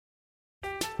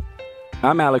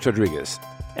I'm Alex Rodriguez.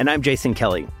 And I'm Jason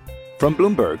Kelly. From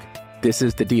Bloomberg, this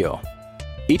is The Deal.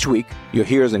 Each week, you'll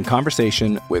hear us in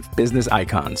conversation with business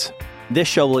icons. This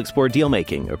show will explore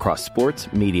deal-making across sports,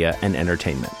 media, and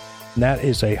entertainment. That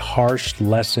is a harsh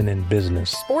lesson in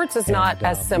business. Sports is not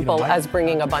as simple as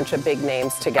bringing a bunch of big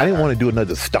names together. I didn't want to do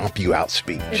another stomp you out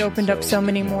speech. It opened up so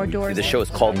many more doors. The show is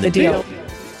called The Deal.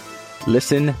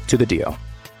 Listen to The Deal.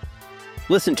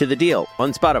 Listen to The Deal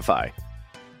on Spotify.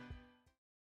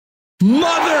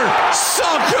 Mother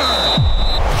Soccer.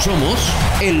 Somos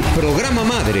el programa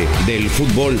madre del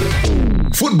fútbol.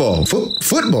 Football?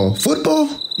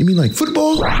 You mean like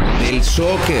football? Del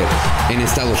soccer en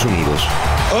Estados Unidos.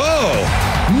 Oh,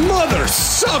 Mother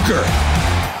Soccer.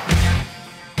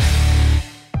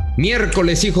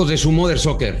 Miércoles, hijos de su Mother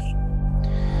Soccer.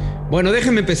 Bueno,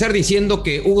 déjenme empezar diciendo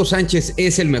que Hugo Sánchez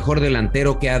es el mejor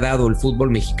delantero que ha dado el fútbol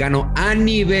mexicano a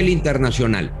nivel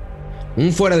internacional.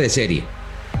 Un fuera de serie.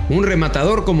 Un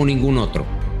rematador como ningún otro.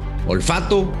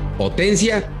 Olfato,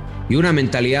 potencia y una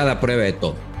mentalidad a prueba de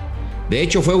todo. De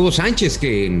hecho, fue Hugo Sánchez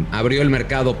que abrió el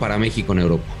mercado para México en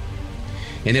Europa.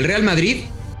 En el Real Madrid,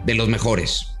 de los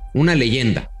mejores. Una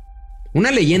leyenda.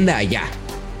 Una leyenda allá.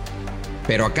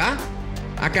 Pero acá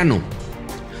no.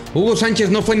 Hugo Sánchez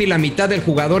no fue ni la mitad del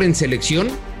jugador en selección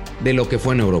de lo que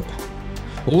fue en Europa.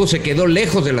 Hugo se quedó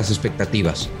lejos de las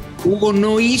expectativas. Hugo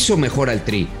no hizo mejor al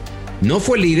Tri. No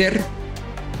fue líder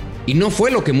y no fue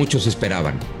lo que muchos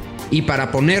esperaban. Y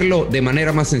para ponerlo de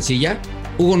manera más sencilla,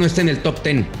 Hugo no está en el top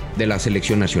 10 de la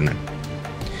selección nacional.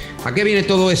 ¿A qué viene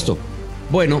todo esto?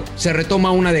 Bueno, se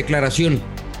retoma una declaración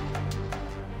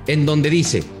en donde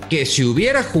dice que si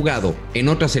hubiera jugado en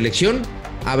otra selección,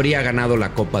 habría ganado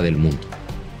la Copa del Mundo.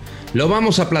 Lo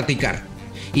vamos a platicar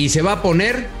y se va a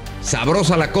poner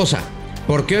sabrosa la cosa,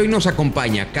 porque hoy nos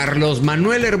acompaña Carlos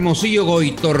Manuel Hermosillo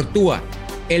Goitortúa,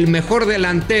 el mejor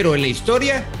delantero en la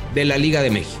historia de la Liga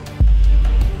de México.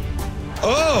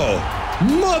 Oh,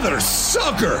 Mother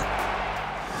Soccer.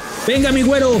 Venga, mi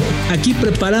güero, aquí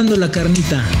preparando la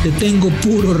carnita. Te tengo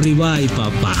puro ribeye,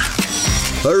 papá.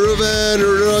 Rubén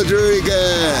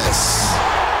Rodríguez.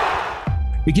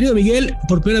 Mi querido Miguel,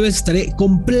 por primera vez estaré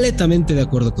completamente de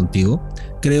acuerdo contigo.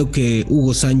 Creo que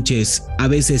Hugo Sánchez a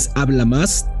veces habla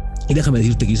más, y déjame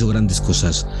decirte que hizo grandes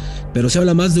cosas, pero se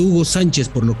habla más de Hugo Sánchez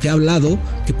por lo que ha hablado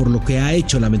que por lo que ha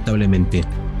hecho, lamentablemente.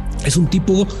 Es un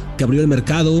tipo que abrió el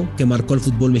mercado, que marcó el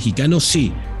fútbol mexicano,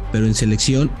 sí, pero en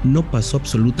selección no pasó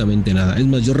absolutamente nada. Es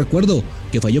más, yo recuerdo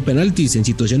que falló penaltis en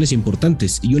situaciones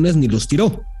importantes y unas ni los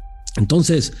tiró.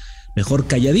 Entonces, mejor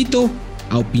calladito,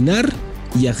 a opinar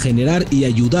y a generar y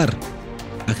ayudar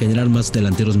a generar más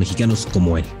delanteros mexicanos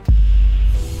como él.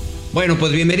 Bueno,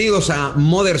 pues bienvenidos a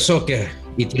Mother Soccer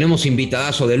y tenemos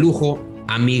invitadazo de lujo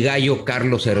a mi gallo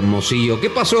Carlos Hermosillo. ¿Qué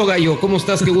pasó, gallo? ¿Cómo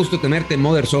estás? Qué gusto tenerte en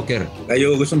Mother Soccer.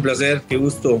 Gallo, es un placer, qué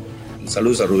gusto.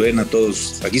 Saludos a Rubén, a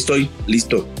todos. Aquí estoy,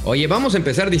 listo. Oye, vamos a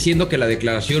empezar diciendo que la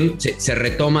declaración se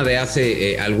retoma de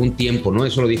hace algún tiempo, ¿no?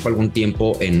 Eso lo dijo algún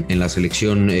tiempo en la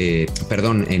selección,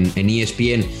 en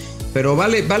ESPN. Pero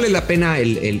vale la pena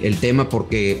el tema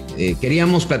porque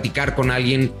queríamos platicar con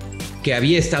alguien que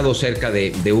había estado cerca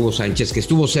de Hugo Sánchez, que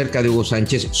estuvo cerca de Hugo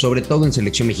Sánchez, sobre todo en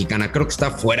selección mexicana. Creo que está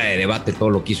fuera de debate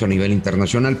todo lo que hizo a nivel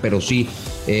internacional, pero sí,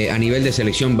 a nivel de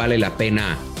selección vale la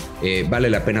pena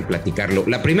platicarlo.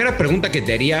 La primera pregunta que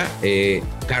te haría,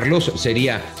 Carlos,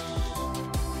 sería: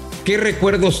 ¿qué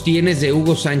recuerdos tienes de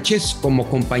Hugo Sánchez como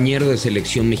compañero de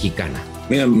selección mexicana?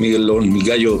 Mira, Miguelón, mi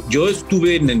gallo, yo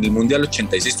estuve en el Mundial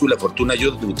 86, tuve la fortuna,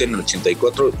 yo debuté en el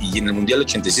 84 y en el Mundial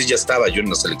 86 ya estaba yo en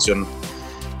la selección.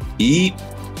 Y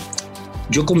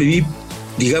yo conviví,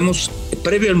 digamos,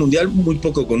 previo al Mundial, muy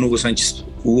poco con Hugo Sánchez.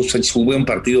 Hugo Sánchez jugué un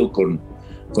partido con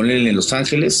él en Los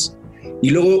Ángeles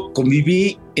y luego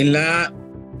conviví en la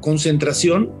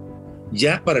concentración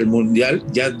ya para el Mundial,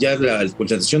 ya la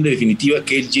concentración definitiva,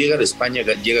 que él llega de España,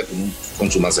 llega con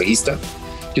su masajista.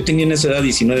 Yo tenía en esa edad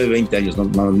 19, 20 años, ¿no?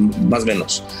 Más o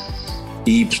menos.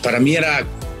 Y pues para mí era,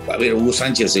 a ver, Hugo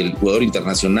Sánchez, el jugador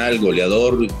internacional,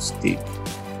 goleador,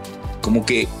 como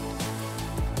que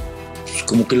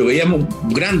lo veíamos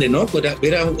grande, ¿no?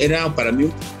 Era para mí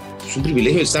un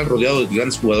privilegio estar rodeado de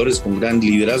grandes jugadores con gran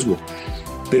liderazgo.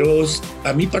 Pero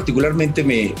a mí particularmente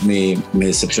me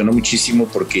decepcionó muchísimo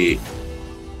porque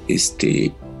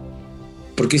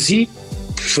sí,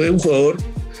 fue un jugador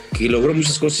que logró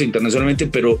muchas cosas internacionalmente,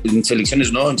 pero en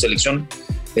selecciones no. En selección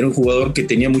era un jugador que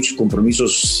tenía muchos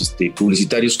compromisos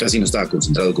publicitarios, casi no estaba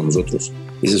concentrado con nosotros.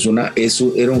 Es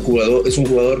un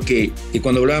jugador que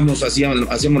cuando hablábamos,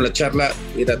 hacíamos la charla,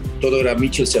 todo era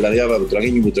Michel se la daba a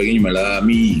Butragueño me la daba a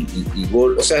mí y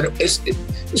gol. O sea, es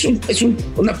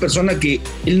una persona que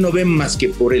él no ve más que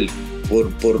por él.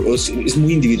 es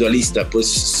muy individualista,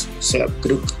 pues, o sea,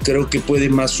 creo que puede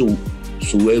más su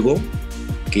ego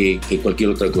que cualquier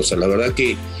otra cosa. La verdad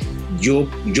que yo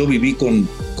viví con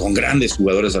grandes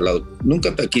jugadores al lado.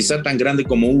 Nunca quizá tan grande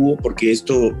como Hugo, porque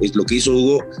esto es lo que hizo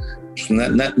Hugo, pues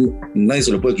nadie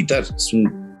se lo puede quitar. Es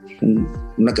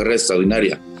una carrera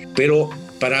extraordinaria. Pero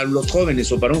para los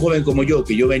jóvenes, o para un joven como yo,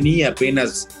 que yo venía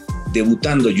apenas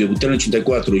debutando, yo debuté en el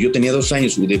 84, yo tenía 2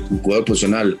 años de jugador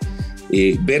profesional,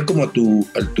 ver como a tu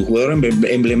jugador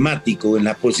emblemático en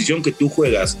la posición que tú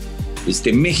juegas,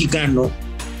 mexicano,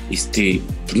 pues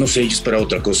no sé, yo esperaba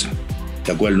otra cosa,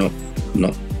 la cual no,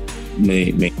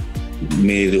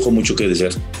 me dejó mucho que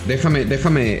desear. Déjame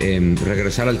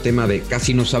regresar al tema de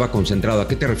casi no estaba concentrado. ¿A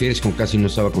qué te refieres con casi no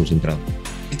estaba concentrado?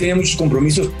 Tenía muchos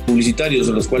compromisos publicitarios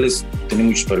de los cuales tenía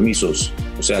muchos permisos.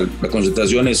 O sea, la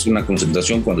concentración es una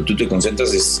concentración. Cuando tú te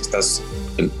concentras, estás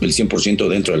el 100%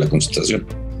 dentro de la concentración.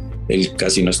 Él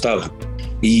casi no estaba.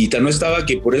 Y tan no estaba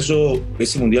que por eso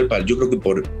ese mundial, yo creo que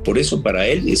por eso para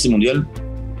él ese mundial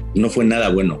no fue nada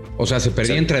bueno. O sea, ¿se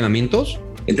perdía entrenamientos?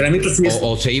 Entrenamientos sí.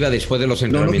 ¿O se iba después de los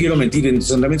entrenamientos? No quiero mentir, en los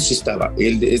entrenamientos sí estaba.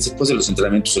 Él después de los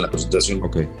entrenamientos en la concentración.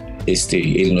 Okay.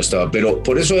 Él no estaba. Pero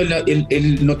por eso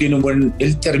él no tiene un buen...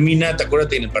 Él termina, te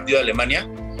acuerdas en el partido de Alemania,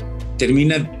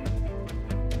 termina,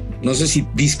 no sé si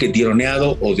disque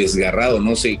tironeado o desgarrado,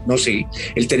 no sé.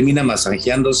 Él termina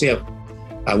masajeándose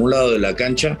a un lado de la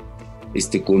cancha,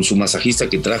 con su masajista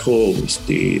que trajo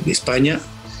de España.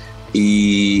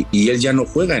 Y él ya no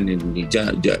juega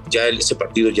ya ese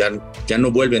partido ya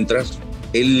no vuelve a entrar.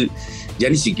 Él ya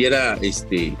ni siquiera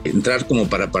entrar como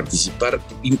para participar.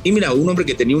 Y mira, un hombre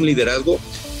que tenía un liderazgo,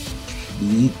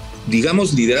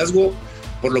 digamos liderazgo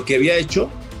por lo que había hecho,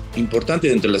 importante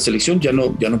dentro de la selección, ya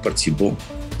no participó.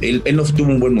 Él no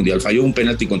tuvo un buen mundial, falló un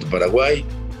penalti contra Paraguay.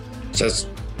 O sea,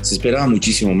 se esperaba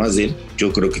muchísimo más de él.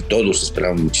 Yo creo que todos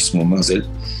esperaban muchísimo más de él,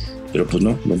 pero pues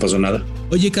no pasó nada.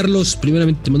 Oye, Carlos,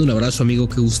 primeramente te mando un abrazo, amigo,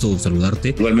 qué gusto saludarte.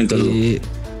 Igualmente.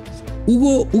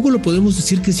 Hugo lo podemos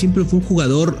decir que siempre fue un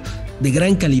jugador de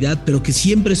gran calidad, pero que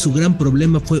siempre su gran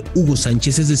problema fue Hugo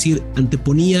Sánchez, es decir,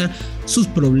 anteponía sus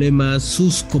problemas,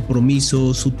 sus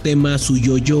compromisos, su tema, su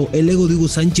yo-yo. ¿El ego de Hugo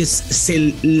Sánchez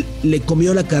le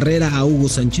comió la carrera a Hugo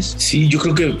Sánchez? Sí, yo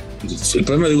creo que el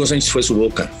problema de Hugo Sánchez fue su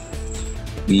boca.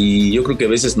 Y yo creo que a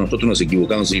veces nosotros nos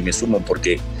equivocamos, y me sumo,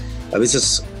 porque a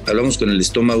veces hablamos con el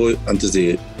estómago antes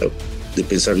de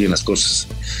pensar bien las cosas.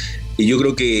 Y yo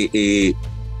creo que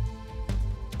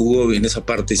Hugo, en esa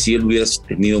parte, si él hubiera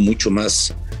tenido mucho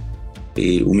más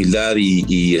humildad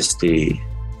y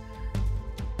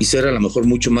ser a lo mejor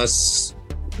mucho más,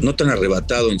 no tan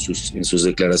arrebatado en sus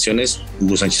declaraciones,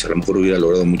 Hugo Sánchez a lo mejor hubiera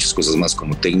logrado muchas cosas más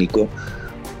como técnico.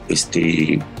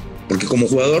 Porque como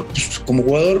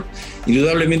jugador,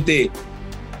 indudablemente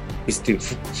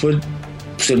fue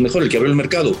el mejor, el que abrió el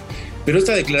mercado. Pero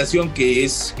esta declaración que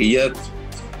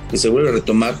se vuelve a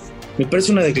retomar, me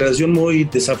parece una declaración muy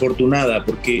desafortunada,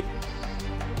 porque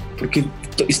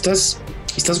estás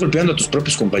golpeando a tus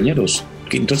propios compañeros.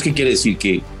 Entonces, ¿qué quiere decir?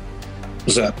 Que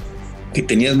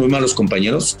tenías muy malos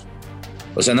compañeros.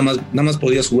 O sea, nada más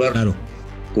podías jugar, claro,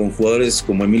 con jugadores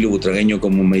como Emilio Butragueño,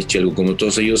 como Michel, como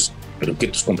todos ellos, pero que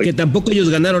tus compañeros... Que tampoco ellos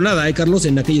ganaron nada, Carlos,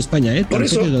 en aquella España, Por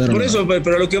eso,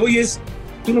 pero lo que voy es,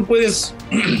 tú no puedes...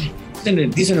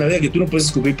 Dicen la vida que tú no puedes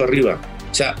escupir para arriba.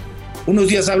 O sea, unos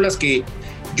días hablas que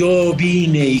yo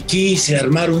vine y quise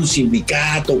armar un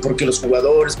sindicato porque los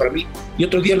jugadores para mí, y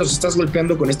otro día los estás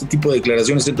golpeando con este tipo de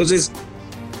declaraciones. Entonces,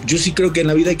 yo sí creo que en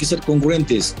la vida hay que ser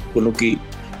congruentes con lo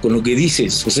que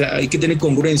dices. O sea, hay que tener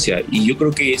congruencia, y yo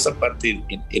creo que esa parte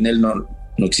en él no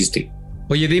existe.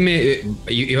 Oye, dime,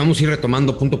 y vamos a ir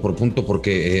retomando punto por punto,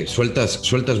 porque sueltas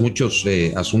muchos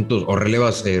asuntos, o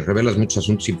revelas muchos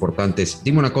asuntos importantes.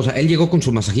 Dime una cosa, él llegó con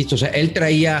su masajista, o sea, él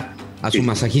traía a su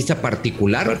masajista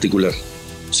particular. Particular,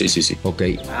 sí. Ok.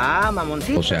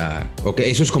 Mamoncito. O sea,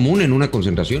 ¿eso es común en una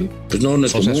concentración? Pues no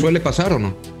es común. O sea, ¿suele pasar o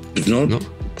no? Pues no,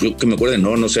 yo que me acuerde,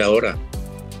 no sé ahora.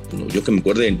 No, yo que me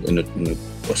acuerde,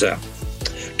 o sea,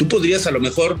 tú podrías a lo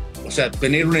mejor, o sea,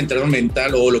 tener un entrenador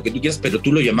mental o lo que tú quieras, pero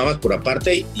tú lo llamabas por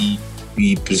aparte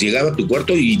y pues llegaba a tu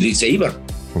cuarto y se iba.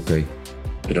 Ok.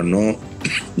 Pero no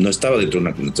estaba dentro de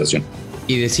una concentración.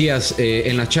 Y decías,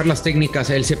 en las charlas técnicas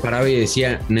él se paraba y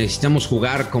decía, necesitamos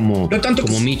jugar como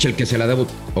Mitchell, que se la debo,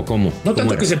 o cómo. No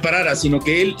tanto que se parara, sino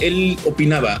que él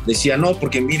opinaba. Decía, no,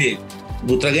 porque mire, a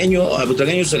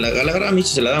Butragueño se la agarraba a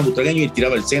Mitchell, se la daba a Butragueño y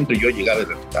tiraba el centro, y yo llegaba y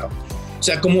remataba. O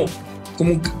sea, como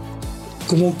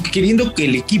queriendo que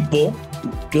el equipo,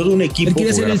 todo un equipo... Él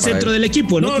quiere ser el centro del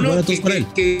equipo, ¿no?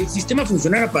 Que el sistema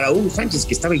funcionara para Hugo Sánchez,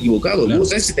 que estaba equivocado. Claro. Hugo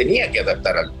Sánchez tenía que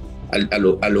adaptar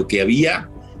a lo que había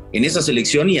en esa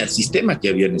selección y al sistema que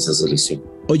había en esa selección.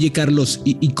 Oye, Carlos,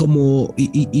 y como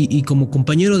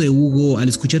compañero de Hugo, al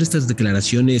escuchar estas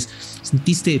declaraciones,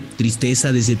 ¿sentiste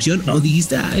tristeza, decepción? ¿O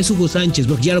dijiste, es Hugo Sánchez,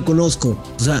 porque ya lo conozco,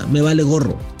 o sea, me vale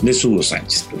gorro? Es Hugo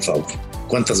Sánchez, por favor.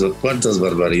 ¿Cuántas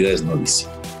barbaridades no dice?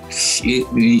 Y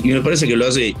me parece que lo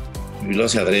hace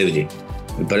adrede.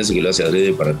 Me parece que lo hace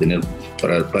adrede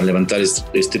para levantar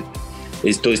este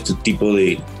tipo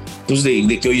de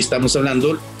que hoy estamos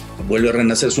hablando. Vuelve a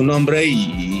renacer su nombre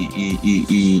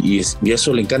y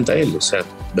eso le encanta a él, o sea,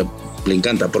 le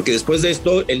encanta, porque después de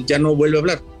esto él ya no vuelve a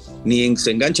hablar, ni se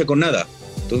engancha con nada.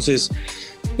 Entonces,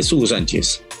 es Hugo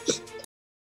Sánchez.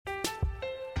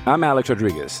 I'm Alex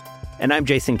Rodriguez. And I'm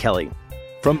Jason Kelly.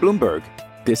 From Bloomberg,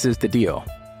 this is The Deal.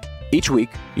 Each week,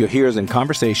 you'll hear us in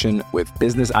conversation with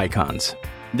business icons.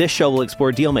 This show will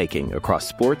explore deal-making across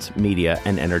sports, media,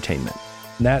 and entertainment.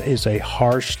 That is a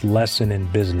harsh lesson in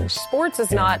business. Sports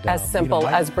is not as simple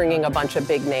as bringing a bunch of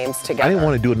big names together. I didn't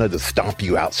want to do another stomp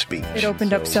you out speech. It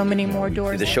opened up so many more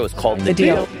doors. The show is called The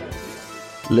Deal.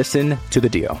 Listen to The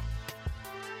Deal.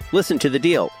 Listen to The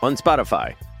Deal on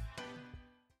Spotify.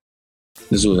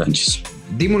 Es Hugo Sánchez.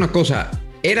 Dime una cosa,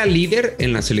 ¿era líder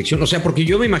en la selección? O sea, porque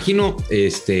yo me imagino,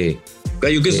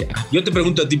 Gallo, yo te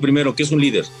pregunto a ti primero, ¿qué es un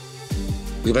líder?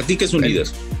 ¿Para ti qué es un líder?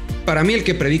 Para mí el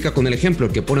que predica con el ejemplo,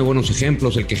 el que pone buenos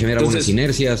ejemplos, el que genera buenas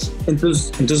inercias.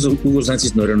 Entonces Hugo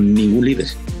Sánchez no era ningún líder.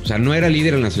 O sea, ¿no era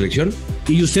líder en la selección?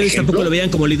 ¿Y ustedes tampoco lo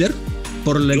veían como líder?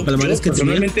 Por el palmarés que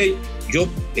personalmente,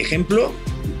 ejemplo,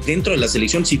 dentro de la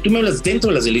selección, si tú me hablas dentro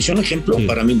de la selección, ejemplo,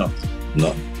 para mí no.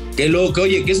 Que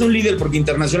es un líder porque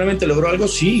internacionalmente logró algo,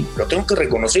 sí, lo tengo que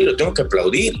reconocer y lo tengo que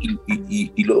aplaudir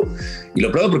y lo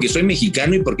aplaudo porque soy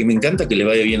mexicano y porque me encanta que le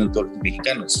vaya bien a todos los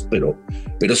mexicanos, pero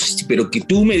que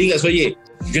tú me digas, oye,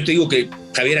 yo te digo que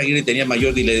Javier Aguirre tenía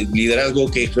mayor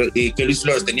liderazgo, que Luis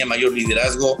Flores tenía mayor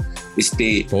liderazgo,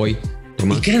 Hoy,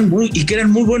 y que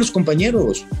eran muy buenos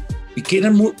compañeros,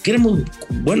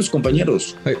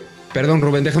 Ay, perdón,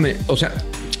 Rubén, déjame, o sea,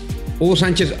 Hugo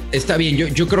Sánchez está bien,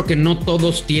 yo creo que no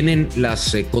todos tienen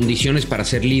las condiciones para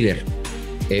ser líder.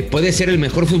 Puede ser el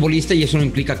mejor futbolista y eso no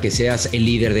implica que seas el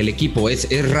líder del equipo. Es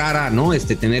rara, ¿no?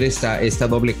 Tener esta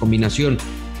doble combinación.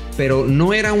 Pero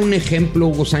 ¿no era un ejemplo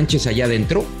Hugo Sánchez allá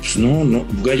adentro? Pues no,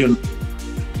 Gallo,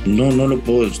 no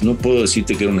puedo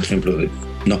decirte que era un ejemplo de...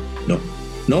 No.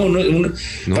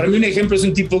 Para mí un ejemplo es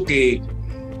un tipo que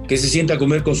se sienta a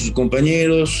comer con sus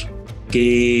compañeros,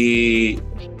 que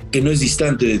no es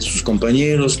distante de sus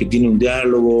compañeros, que tiene un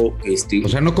diálogo. O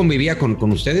sea, ¿no convivía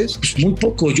con ustedes? Pues muy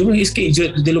poco. Yo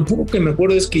de lo poco que me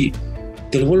acuerdo es que,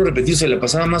 te lo vuelvo a repetir, se la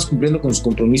pasaba más cumpliendo con sus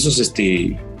compromisos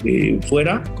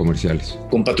fuera. Comerciales.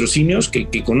 Con patrocinios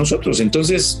que con nosotros.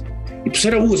 Entonces, pues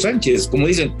era Hugo Sánchez. Como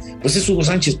dicen, pues es Hugo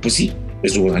Sánchez. Pues sí,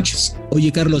 es Hugo Sánchez.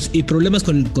 Oye, Carlos, y problemas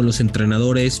con los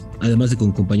entrenadores, además de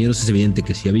con compañeros, es evidente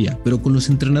que sí había, pero con los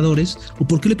entrenadores, ¿o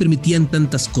por qué le permitían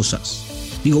tantas cosas?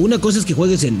 Digo, una cosa es que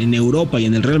juegues en Europa y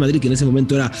en el Real Madrid, que en ese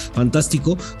momento era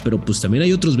fantástico, pero pues también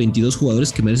hay otros 22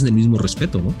 jugadores que merecen el mismo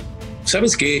respeto, ¿no?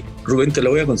 ¿Sabes qué, Rubén? Te la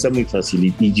voy a contar muy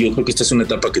fácil y yo creo que esta es una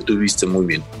etapa que tú viste muy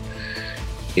bien.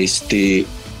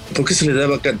 ¿Por qué se les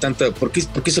daba por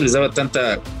qué se les daba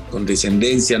tanta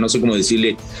condescendencia? No sé cómo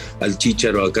decirle al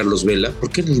Chícharo, a Carlos Vela. ¿Por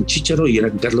qué era el Chícharo y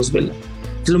era Carlos Vela?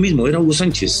 Es lo mismo, era Hugo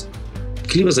Sánchez.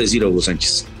 ¿Qué le ibas a decir a Hugo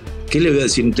Sánchez? ¿Qué le voy a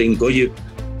decir a un técnico? Oye,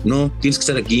 no, tienes que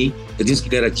estar aquí, te tienes que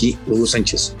quedar aquí. Hugo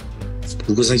Sánchez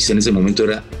en ese momento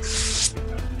era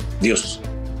Dios.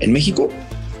 En México,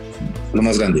 lo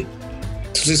más grande.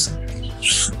 Entonces,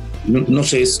 no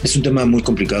sé, es un tema muy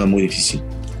complicado, muy difícil.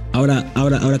 Ahora,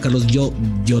 Carlos, yo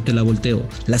te la volteo.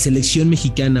 ¿La selección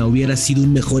mexicana hubiera sido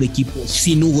un mejor equipo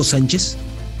sin Hugo Sánchez?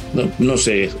 No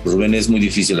sé, Rubén, es muy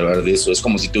difícil hablar de eso. Es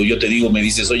como si yo te digo, me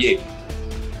dices, oye,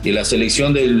 y la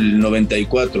selección del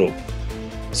 94,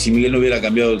 si Miguel no hubiera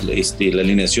cambiado la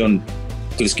alineación,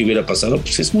 ¿crees que hubiera pasado?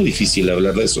 Pues es muy difícil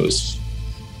hablar de eso.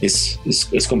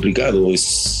 Es complicado.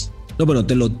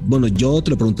 No, yo te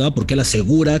lo preguntaba porque él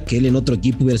asegura que él en otro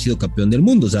equipo hubiera sido campeón del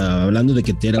mundo. O sea, hablando de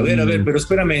que te era. A ver, pero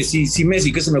espérame, si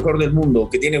Messi, que es el mejor del mundo,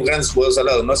 que tiene grandes jugadores al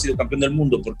lado, no ha sido campeón del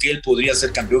mundo, ¿por qué él podría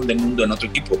ser campeón del mundo en otro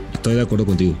equipo? Estoy de acuerdo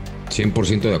contigo.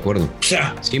 100% de acuerdo. O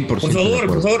sea, 100%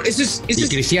 por favor, ese es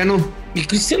Cristiano. El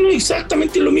Cristiano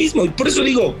exactamente lo mismo. Y por eso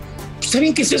digo, está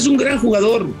bien que seas un gran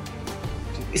jugador.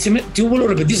 Yo vuelvo a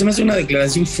repetir, se me hace una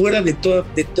declaración fuera de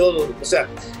todo. O sea,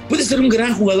 puedes ser un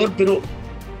gran jugador, pero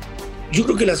yo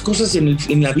creo que las cosas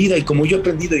en la vida, y como yo he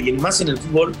aprendido, y más en el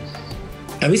fútbol,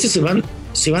 a veces se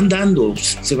van dando,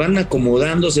 se van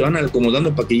acomodando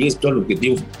para que llegues tú al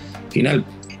objetivo final.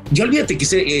 Ya olvídate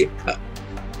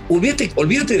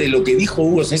olvídate de lo que dijo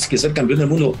Hugo Sánchez, que ser campeón del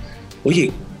mundo.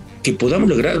 Oye, que podamos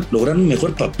lograr un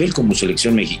mejor papel como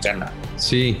selección mexicana.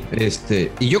 Sí,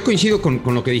 y yo coincido con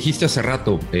lo que dijiste hace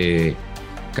rato,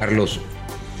 Carlos,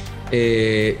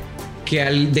 que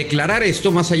al declarar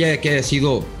esto, más allá de que haya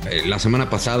sido la semana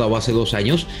pasada o hace 2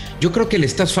 años, yo creo que le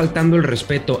estás faltando el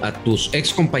respeto a tus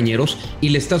ex compañeros y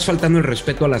le estás faltando el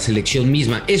respeto a la selección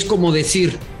misma. Es como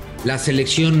decir, la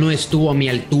selección no estuvo a mi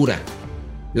altura,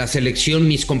 la selección,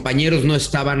 mis compañeros no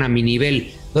estaban a mi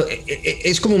nivel.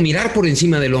 Es como mirar por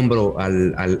encima del hombro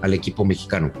al equipo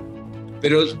mexicano.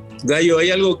 Pero, Gallo,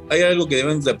 hay algo que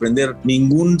debemos de aprender.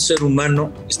 Ningún ser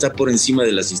humano está por encima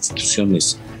de las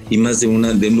instituciones y más de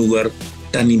un lugar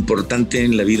tan importante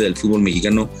en la vida del fútbol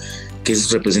mexicano, que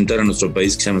es representar a nuestro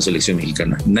país, que se llama selección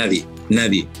mexicana. Nadie.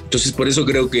 Entonces, por eso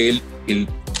creo que él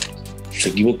se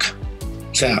equivoca.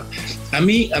 O sea, a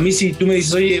mí si tú me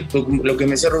dices, oye, lo que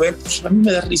me decía Rubén, pues a mí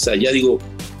me da risa. Ya digo,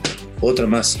 otra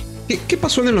más. ¿Qué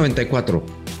pasó en el 94?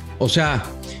 O sea,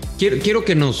 quiero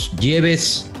que nos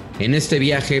lleves en este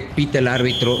viaje. Pita el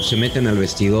árbitro, se meten al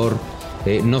vestidor.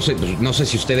 No sé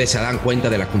si ustedes se dan cuenta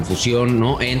de la confusión,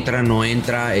 ¿no? Entra, no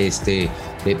entra,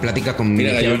 platica con...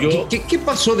 Mira, ¿Qué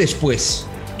pasó después?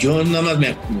 Yo nada más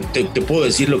te puedo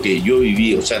decir lo que yo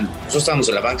viví. O sea, nosotros estábamos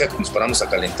en la banca, nos paramos a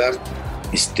calentar.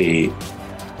 De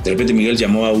repente Miguel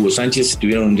llamó a Hugo Sánchez,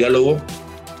 tuvieron un diálogo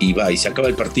y se acaba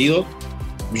el partido.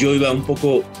 Yo iba un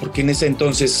poco, porque en ese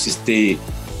entonces pues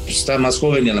estaba más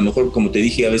joven y a lo mejor, como te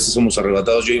dije, a veces somos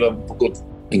arrebatados. Yo iba un poco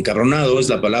encabronado, es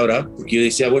la palabra, porque yo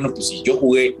decía, bueno, pues si yo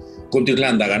jugué contra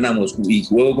Irlanda, ganamos, y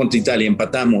juego contra Italia,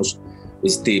 empatamos,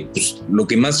 pues lo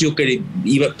que más yo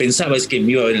pensaba es que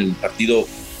me iba a ver en el partido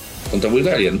contra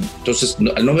Bulgaria, ¿no? Entonces,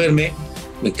 al no verme,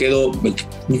 me quedo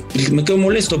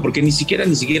molesto, porque ni siquiera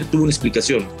tuve una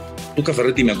explicación. Tuca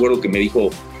Ferretti, me acuerdo que me dijo,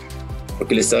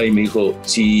 porque él estaba ahí, me dijo,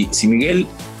 si a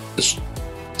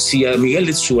Miguel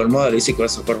de su almohada le dice que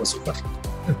vas a jugar,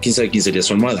 quién sabe quién sería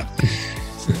su almohada.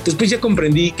 Después ya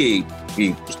comprendí que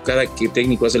pues, cada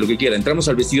técnico hace lo que quiera. Entramos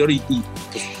al vestidor y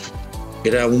pues,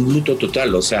 era un luto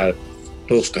total, o sea,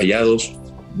 todos callados,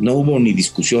 no hubo ni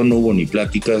discusión, no hubo ni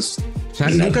pláticas. O sea,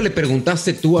 ¿nunca le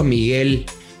preguntaste tú a Miguel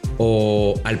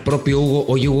o al propio Hugo,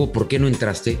 oye Hugo, ¿por qué no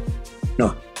entraste?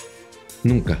 No.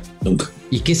 Nunca.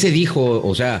 ¿Y qué se dijo?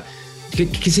 O sea,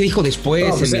 ¿qué se dijo después?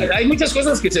 No, pues, hay muchas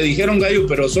cosas que se dijeron, Gallo,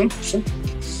 pero son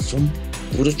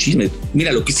puros chismes.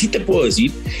 Mira, lo que sí te puedo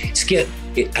decir es que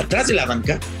atrás de la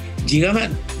banca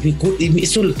llegaban, y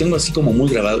eso lo tengo así como muy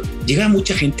grabado, llegaba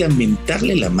mucha gente a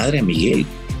mentarle la madre a Miguel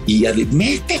y a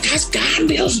mete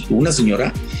cambios. Una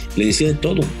señora le decía de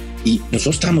todo y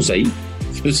nosotros estábamos ahí.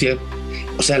 Yo decía,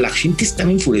 o sea, la gente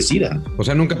estaba enfurecida. O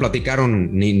sea, nunca platicaron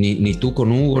ni tú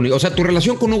con Hugo, o sea, tu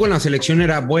relación con Hugo en la selección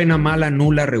era buena, mala,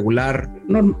 nula, regular.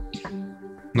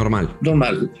 Normal.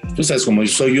 Tú sabes cómo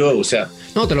soy yo, o sea...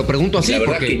 No, te lo pregunto así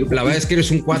porque la verdad es que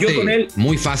eres un cuate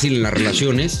muy fácil en las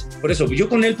relaciones. Por eso, yo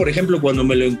con él, por ejemplo, cuando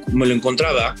me lo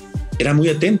encontraba, era muy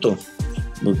atento.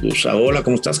 O sea, hola,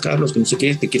 ¿cómo estás, Carlos? Que no sé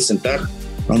qué, ¿te quieres sentar?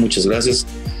 No, muchas gracias.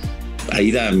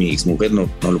 Aida, mi exmujer, no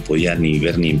lo podía ni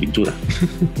ver ni en pintura.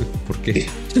 ¿Por qué?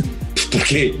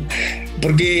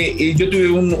 Porque yo tuve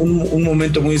un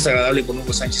momento muy desagradable con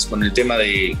Hugo Sánchez con el tema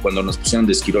de cuando nos pusieron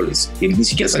de esquiroles. Él ni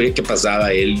siquiera sabía qué pasaba,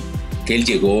 que él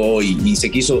llegó y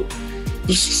se quiso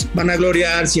pues,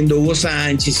 vanagloriar siendo Hugo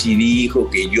Sánchez y dijo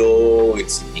que yo, el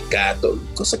sindicato,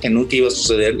 cosa que nunca iba a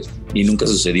suceder y nunca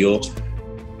sucedió.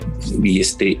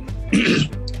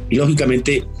 Y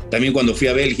lógicamente también cuando fui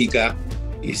a Bélgica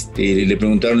le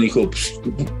preguntaron, dijo, pues,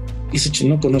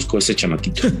 no conozco a ese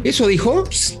chamaquito. ¿Eso dijo?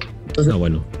 Pues, entonces,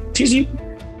 bueno. Sí.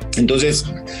 Entonces,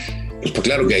 pues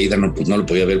claro que Aida no lo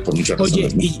podía ver por muchas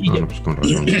razones. Oye, pues con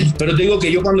razón. Pero te digo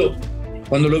que yo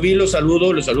cuando lo vi lo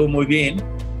saludo muy bien.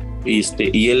 Y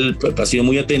él ha sido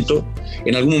muy atento.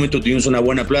 En algún momento tuvimos una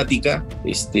buena plática,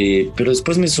 pero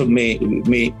después me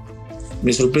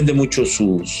sorprende mucho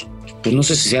pues no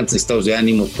sé si sean estados de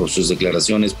ánimo, por sus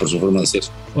declaraciones, por su forma de ser.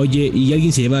 Oye, ¿y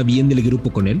alguien se lleva bien del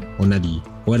grupo con él o nadie?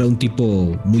 ¿O era un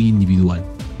tipo muy individual,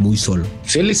 muy solo?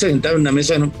 Pues él se sentaba en una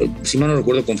mesa, ¿no? Si mal no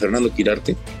recuerdo, con Fernando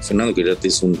Quirarte. Fernando Quirarte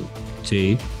es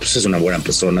es una buena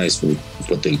persona, es un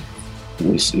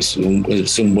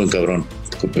buen cabrón,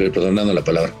 perdonando la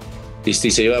palabra. Y se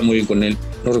llevaba muy bien con él.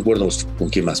 No recuerdo con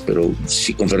quién más, pero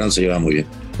sí, con Fernando se llevaba muy bien.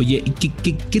 Oye,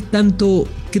 ¿qué tanto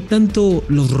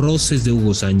los roces de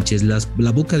Hugo Sánchez,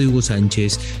 la boca de Hugo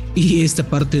Sánchez y esta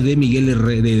parte de Miguel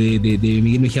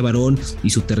Mejía Barón y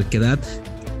su terquedad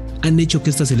han hecho que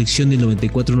esta selección del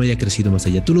 94 no haya crecido más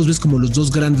allá? ¿Tú los ves como los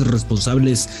dos grandes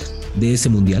responsables de ese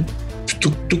mundial?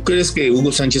 ¿Tú crees que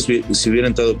Hugo Sánchez, si hubiera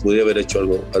entrado, podría haber hecho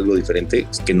algo diferente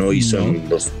que no hizo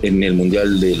en el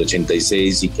mundial del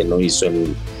 86 y que no hizo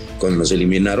cuando nos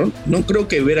eliminaron, no creo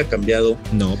que hubiera cambiado.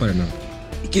 No, para nada.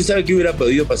 Y quién sabe qué hubiera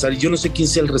podido pasar. Yo no sé quién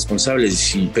sea el responsable,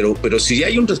 pero si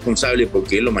hay un responsable,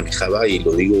 porque él lo manejaba, y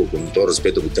lo digo con todo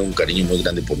respeto, porque tengo un cariño muy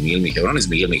grande por Miguel Mejía Barón, es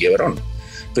Miguel Mejía Barón.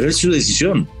 Pero es su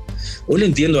decisión. Hoy le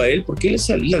entiendo a él, porque él es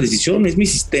la decisión, es mi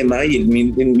sistema, y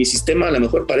en mi sistema, a lo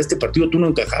mejor para este partido tú no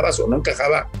encajabas, o no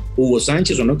encajaba Hugo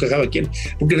Sánchez, o no encajaba quién.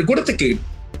 Porque recuérdate que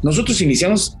nosotros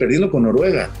iniciamos perdiendo con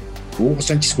Noruega. Hugo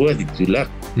Sánchez juega de titular.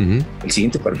 El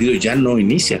siguiente partido ya no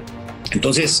inicia.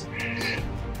 Entonces,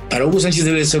 para Hugo Sánchez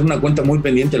debe ser una cuenta muy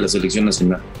pendiente de la selección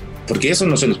nacional, porque eso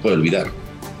no se nos puede olvidar.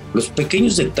 Los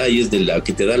pequeños detalles de la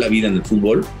que te da la vida en el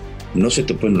fútbol no se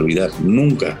te pueden olvidar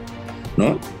nunca,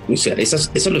 ¿no? O sea, esos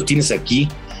los tienes aquí.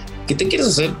 Que te quieras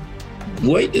hacer,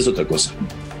 güey, es otra cosa.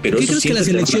 Pero ¿qué crees que la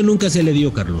selección nunca se le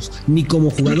dio, Carlos? Ni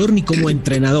como jugador, ni como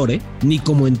entrenador, ¿eh? Ni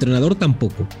como entrenador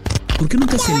tampoco. ¿Por qué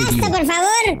nunca se le dio? Por favor,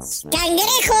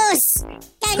 cangrejos,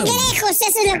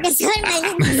 eso es lo que son,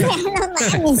 maldita sea, no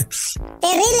mames.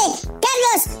 Terrible.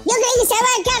 Carlos, yo creí que se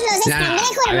llamaba Carlos, es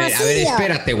Cangrejo Hermosillo. A ver,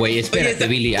 espérate, güey, espérate,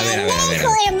 Billy. A ver.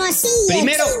 Cangrejo Hermosillo.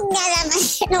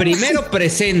 Primero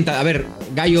presenta, a ver,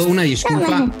 Gallo, una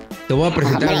disculpa. Te voy a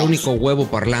presentar al único huevo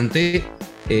parlante.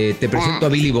 Te presento a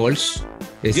Billy Balls.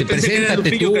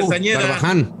 Preséntate tú,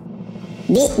 Barbaján.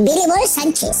 Billy Balls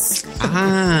Sánchez.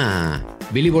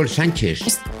 Billy Balls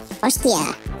Sánchez.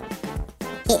 Hostia.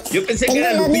 Yo pensé que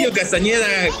era Lupillo Castañeda.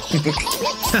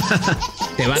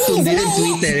 Te va a tundir en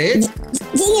Twitter, ¿eh?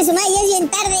 Sigue su madre, ya es bien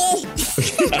tarde.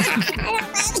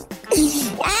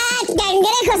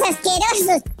 Cangrejos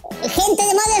asquerosos. Gente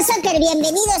de Mother Soccer,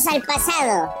 bienvenidos al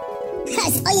pasado.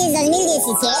 Hoy es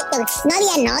 2017, no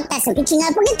había notas o qué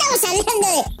chingada. ¿Por qué estamos hablando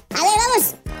de...? A ver,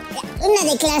 vamos...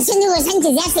 Una declaración de Hugo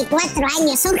Sánchez de hace 4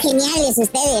 años. Son geniales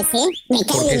ustedes, ¿eh? Me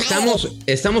cae de madre.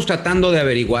 Estamos tratando de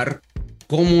averiguar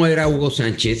cómo era Hugo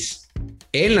Sánchez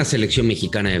en la selección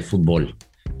mexicana de fútbol.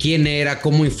 Quién era,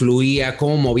 cómo influía,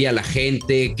 cómo movía a la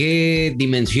gente, qué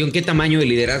dimensión, qué tamaño de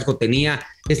liderazgo tenía.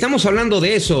 Estamos hablando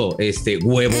de eso,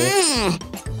 huevo.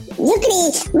 Yo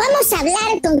creí, vamos a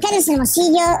hablar con Carlos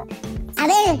Hermosillo a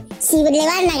ver si le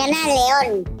van a ganar a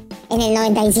León en el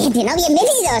 97, ¿no?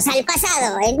 Bienvenidos al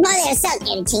pasado, el Mother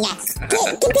Soccer, chingados.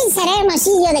 ¿Qué pensará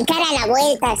Hermosillo de cara a la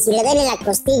vuelta, si le duele la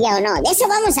costilla o no? De eso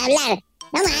vamos a hablar.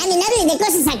 No mames, no hablen de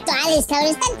cosas actuales,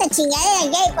 cabrón. Tanta chingadera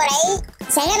que hay por ahí.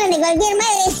 Se agarran de cualquier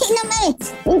madre. No mames,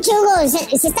 un Hugo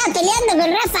se estaba peleando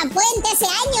con Rafa Puente hace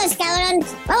años, cabrón.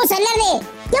 Vamos a hablar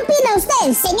de... ¿Qué opina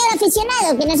usted, señor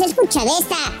aficionado, que nos escucha de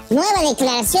esta nueva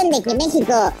declaración de que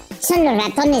México son los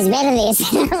ratones verdes?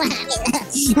 No mames,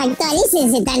 no.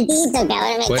 Actualícense tantito,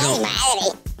 cabrón. Me cae de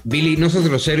madre. Billy, no seas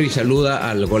grosero y saluda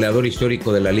al goleador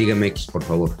histórico de la Liga MX, por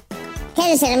favor.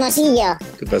 Carlos Hermosillo.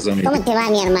 ¿Qué pasó, amigo? ¿Cómo te va,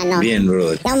 mi hermano? Bien,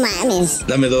 brother. No mames.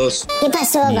 Dame 2. ¿Qué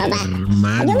pasó, papá?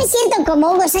 Yo me siento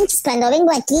como Hugo Sánchez cuando vengo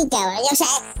aquí, cabrón. O sea,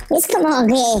 es como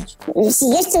que si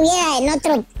yo estuviera en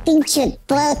otro pinche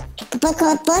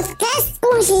podcast,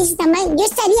 ¿cómo se dice? Yo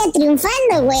estaría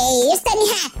triunfando, güey.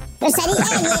 Los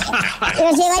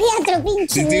llevaría a otro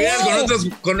pinche. Si estuvieras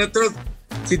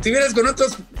si estuvieras con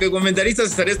otros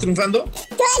comentaristas, ¿estarías triunfando?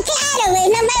 Claro, güey,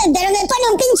 no mames, pero me pone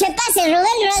un pinche pase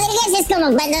Rubén Rodríguez, es como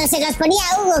cuando se los ponía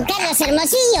Hugo Carlos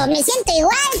Hermosillo. Me siento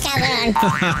igual, cabrón.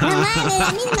 No mames,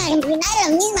 la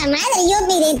misma madre. Yo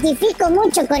me identifico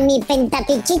mucho con mi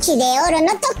pentapichichi de oro.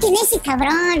 No toquen ese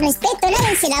cabrón, respeto,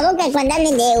 lávense la boca cuando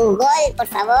hablen de Hugo, por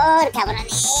favor,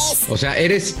 cabrones. O sea,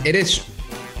 ¿eres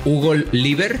Hugo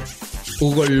Liver?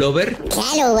 ¿Hugo Lover?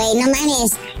 Claro, güey, no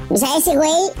mames. O sea, ese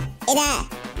güey era,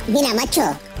 mira,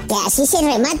 macho, que así se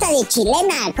remata de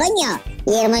chilena, coño.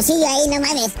 Y Hermosillo ahí, no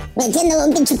mames, metiendo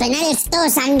un pinche penal todo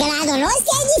sangrado, ¿no? Es que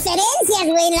hay diferencias,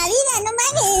 güey, en la vida, no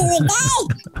mames, me cae,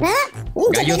 ¿no?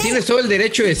 Gallo, tienes todo el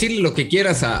derecho de decirle lo que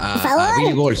quieras a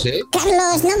Billy Balls, ¿eh?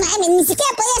 Carlos, no mames, ni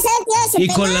siquiera podías haber tirado ese penal.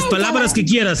 Y con las palabras cabrón. Que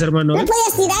quieras, hermano. No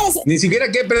podías tirar ese... Ni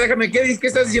siquiera qué, pero déjame, ¿qué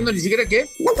estás diciendo? Ni siquiera qué.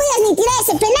 No podías ni tirar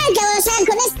ese penal, cabrón, o sea,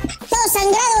 con todo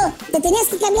sangrado, te tenías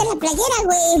que cambiar la playera,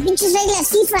 güey, pinches reglas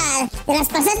FIFA, te las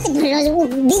pasaste con los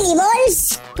Billy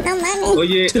Balls, no mames.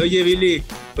 Oye,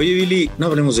 Billy, no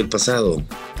hablemos del pasado.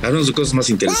 Hablemos de cosas más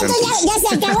interesantes. Ya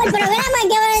se acabó el programa,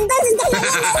 cabrón. Entonces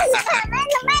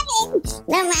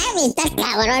no mames, estás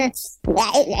cabrón.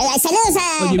 Saludos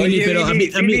a... Oye, Billy, pero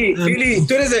Billy,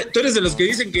 ¿tú eres de los que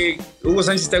dicen que Hugo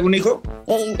Sánchez te haga un hijo?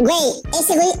 Güey,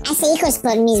 ese güey hace hijos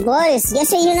con mis balls. Yo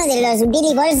soy uno de los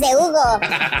Billy Balls de Hugo.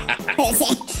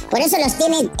 Por eso los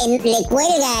tiene, le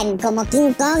cuelgan como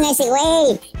King Kong a ese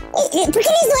güey. ¿Por qué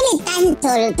les duele tanto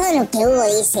todo lo que Hugo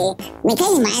dice? Me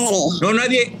cae de madre. No,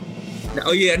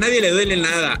 a nadie le duele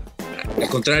nada. Al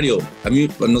contrario, a mí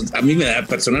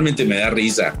personalmente me da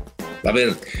risa. A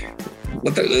ver,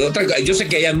 Yo sé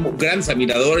que hay grandes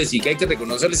admiradores y que hay que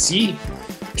reconocerles, sí,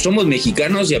 somos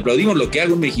mexicanos y aplaudimos lo que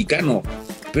haga un mexicano,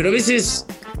 pero a veces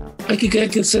hay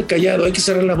que ser callado, hay que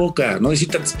cerrar la boca, no decir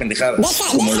tantas pendejadas. Deja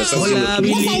al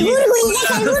Burgui.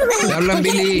 ¿Te hablan,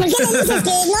 Billy? ¿Por qué le dices que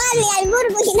no hable al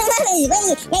Burgui? No mames,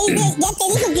 güey. Ya te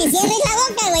dijo que cierres la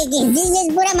boca, güey, que sí es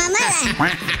pura mamada.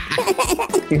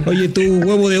 Oye, tú,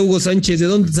 huevo de Hugo Sánchez, ¿de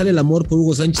dónde sale el amor por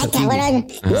Hugo Sánchez? Ay, cabrón,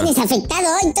 ¿vienes afectado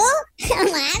hoy tú? No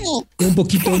mames. Un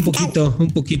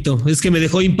poquito. Es que me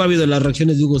dejó impávido las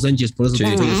reacciones de Hugo Sánchez, por eso. Sí.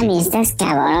 No mames, estás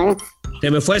cabrón. Se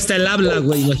me fue hasta el habla,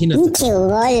 güey, imagínate. Pinche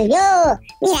Hugo, mira,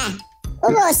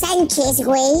 Hugo Sánchez,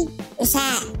 güey, o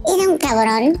sea, era un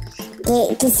cabrón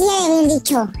que sí habían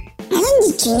dicho, ¿a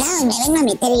dónde chingados me vengo a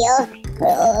meter yo?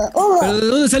 Hugo. ¿Pero de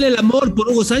dónde sale el amor por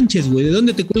Hugo Sánchez, güey? ¿De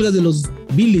dónde te cuelgas de los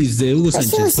Billys de Hugo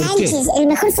Sánchez? Hugo Sánchez, el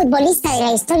mejor futbolista de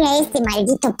la historia de este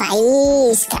maldito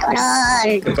país,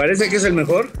 cabrón. ¿Te parece que es el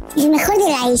mejor? El mejor de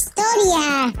la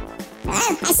historia.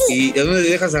 Así. ¿Y de dónde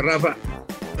dejas a Rafa?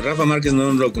 ¿Rafa Márquez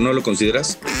no lo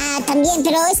consideras? También,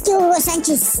 pero es que Hugo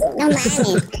Sánchez, no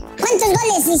mames. ¿Cuántos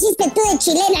goles hiciste tú de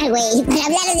chilena, güey? Para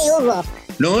hablar de Hugo.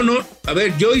 No, a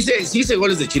ver, sí hice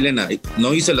goles de chilena.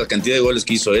 No hice la cantidad de goles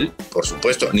que hizo él, por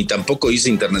supuesto, ni tampoco hice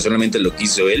internacionalmente lo que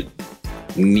hizo él,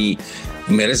 ni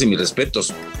merece mis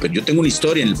respetos. Pero yo tengo una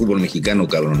historia en el fútbol mexicano,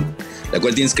 cabrón, la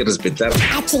cual tienes que respetar.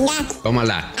 Chingada.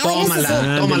 Tómala,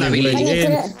 Billy.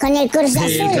 Con el Cruz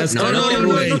Azul.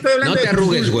 No te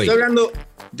arrugues, güey. Estoy hablando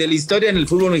de la historia en el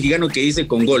fútbol mexicano que hice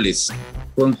con goles,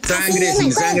 con sangre,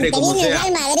 sin sangre, como sea. El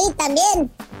Real Madrid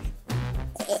también.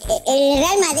 El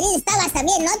Real Madrid estabas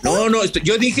también, ¿no? No,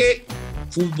 yo dije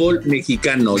fútbol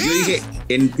mexicano. Yo dije,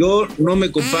 yo no me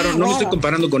comparo, no me estoy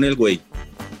comparando con él, güey,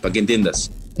 para que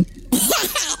entiendas.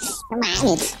 No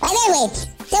mames. A ver, güey,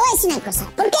 te voy a decir una cosa.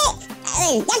 ¿Por qué? A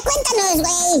ver, ya cuéntanos,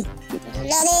 güey. Lo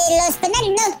de los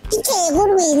penales, no, pinche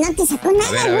Burgui, no te sacó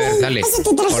nada, A ver, dale. Eso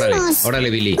te trajimos. Órale,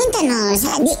 Billy. Cuéntanos,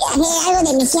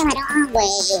 algo de Mejía Barón, güey.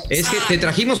 Es que te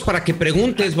trajimos para que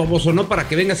preguntes, baboso, no para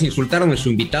que vengas a insultar a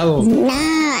nuestro invitado. No, ya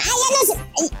no sé.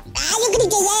 Yo creí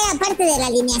que ya era parte de la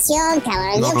alineación,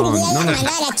 cabrón. Yo creí que ya iba a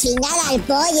mandar a chingada al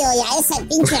pollo y a ese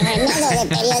pinche remedo de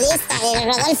periodista de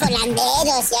Rodolfo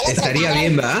Landeros y al otro. Estaría cabrón,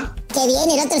 bien, ¿verdad? Que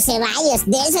viene el otro Ceballos.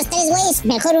 De esos tres güeyes,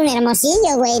 mejor un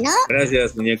Hermosillo, güey, ¿no?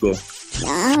 Gracias, muñeco.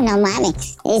 No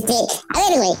mames. A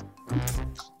ver, güey.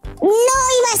 ¿No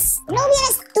hubieras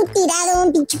tú tirado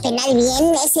un pinche penal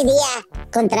bien ese día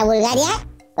contra Bulgaria?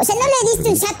 O sea, ¿no le diste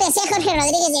un zape así a Jorge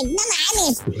Rodríguez de no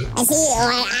mames? Así, o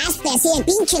a Aspe, así, el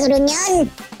pinche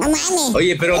gruñón. No mames.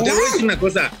 Oye, pero te voy a decir una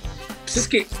cosa. Pues es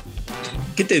que,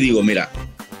 ¿qué te digo? Mira,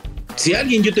 si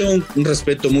alguien yo tengo un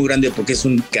respeto muy grande porque es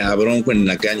un cabrón en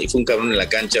la cancha, fue un cabrón en la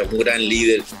cancha, un gran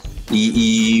líder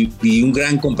y un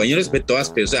gran compañero, respeto a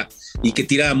Aspe, o sea, y que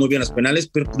tiraba muy bien los penales,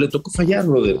 pero pues le tocó fallar,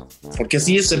 brother, porque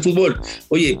así es el fútbol.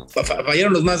 Oye,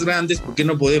 fallaron los más grandes, ¿por qué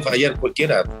no puede fallar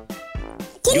cualquiera?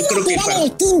 ¿Quién iba a tirar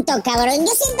el quinto, cabrón?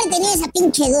 Yo siempre he tenido esa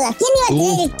pinche duda. ¿Quién iba a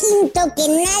tirar el quinto que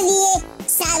nadie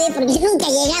sabe? Porque nunca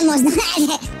llegamos, ¿no?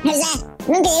 O sea,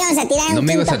 nunca llegamos a tirar un ¿No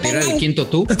me ibas a quinto tirar penal. el quinto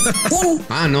tú? ¿Quién?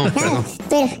 No, perdón.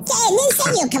 Pero, ¿qué? En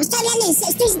serio, cabrón, estoy hablando,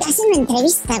 estoy haciendo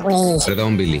entrevista, güey.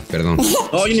 Perdón, Billy, perdón. ¿Quién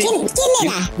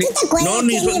era? ¿Tú te acuerdas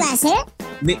quién iba a ser?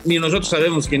 Ni nosotros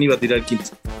sabemos quién iba a tirar el quinto.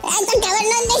 Cabrón,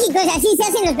 no, en México es así, se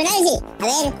hacen los penales. A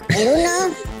ver, el 1,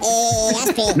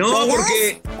 Aspe. No, el 2,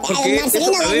 porque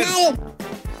Marcelino eso, a ver. Bernal.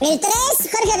 El 3,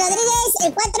 Jorge Rodríguez.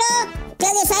 El 4,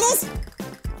 Claudio Suárez.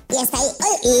 Y hasta ahí.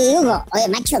 Y Hugo. Oye,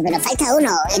 macho, pero falta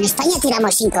uno. En España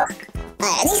tiramos 5.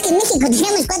 Es que en México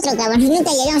tiramos 4, cabrón.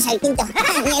 Nunca llegamos al quinto.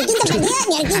 Ni al quinto partido,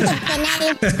 ni al quinto penal.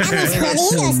 Estamos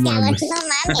jodidos, cabrón.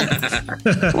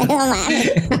 No mames.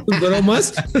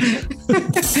 ¿Bromas?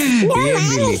 Bien,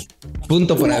 Billy.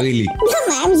 Punto para Billy. No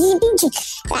mames, pinche.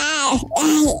 A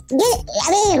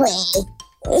ver, güey.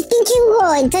 Es pinche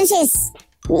Hugo, entonces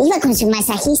iba con su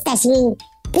masajista así.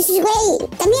 Pues, güey,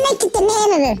 también hay que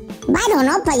tener varo,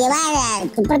 ¿no? Para llevar a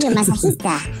tu propio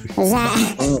masajista. O sea,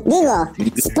 digo.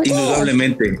 ¿por qué?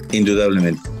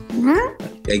 Indudablemente. ¿No?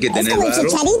 Hay que tener es como varo. el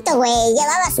Chicharito, güey.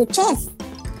 Llevaba a su chef.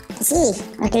 Sí,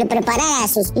 para que le preparara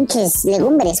sus pinches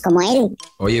legumbres como él.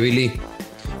 Oye, Billy,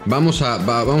 vamos a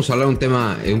hablar un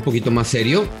tema un poquito más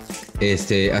serio.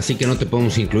 Así que no te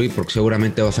podemos incluir porque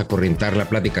seguramente vas a corrientar la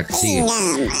plática que sigue.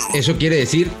 Eso quiere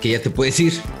decir que ya te puedes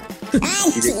ir.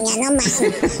 Ay, chinga, no mames.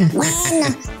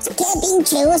 Bueno, qué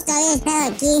pinche gusto haber estado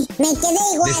aquí. Me quedé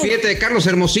igual. Despídete de Carlos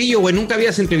Hermosillo, güey. Nunca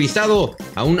habías entrevistado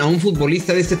a un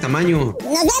futbolista de este tamaño. Nos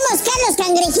vemos, Carlos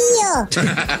Cangrejillo.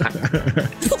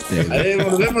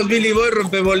 Nos vemos, Billy Boy,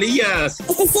 rompebolillas.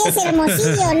 Este sí es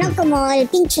Hermosillo, ¿no? Como el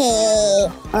pinche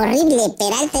horrible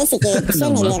Peralta ese que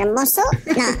pusieron el Hermoso.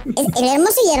 No, el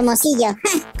Hermoso y Hermosillo.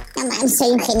 No mames,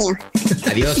 soy un genio.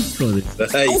 Adiós.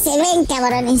 Ahí se ven,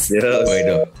 cabrones.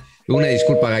 Bueno, una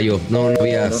disculpa, Gallo. No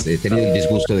habías tenido el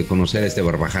disgusto de conocer a este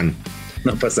barbaján.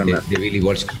 No pasa nada. De Billy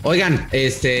Walsh. Oigan,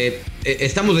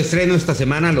 estamos de estreno esta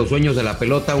semana, Los Dueños de la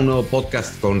Pelota, un nuevo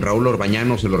podcast con Raúl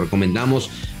Orbañano, se lo recomendamos.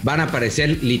 Van a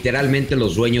aparecer literalmente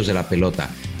los dueños de la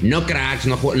pelota. No cracks,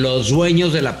 los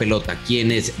dueños de la pelota.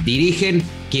 Quienes dirigen,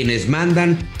 quienes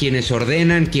mandan, quienes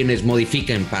ordenan, quienes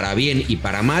modifican para bien y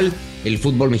para mal el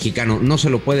fútbol mexicano. No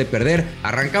se lo puede perder.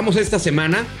 Arrancamos esta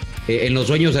semana en Los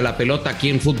Dueños de la Pelota aquí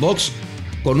en Footbox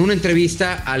con una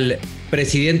entrevista al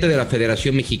presidente de la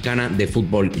Federación Mexicana de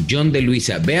Fútbol, John de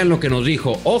Luisa. Vean lo que nos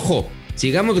dijo. Ojo,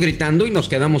 sigamos gritando y nos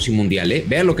quedamos sin mundial, ¿eh?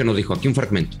 Vean lo que nos dijo. Aquí un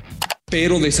fragmento.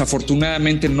 Pero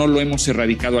desafortunadamente no lo hemos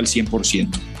erradicado al 100%.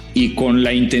 Y con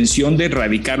la intención de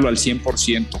erradicarlo al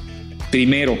 100%.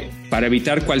 Primero, para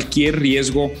evitar cualquier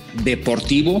riesgo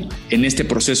deportivo en este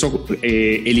proceso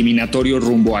eliminatorio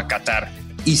rumbo a Qatar.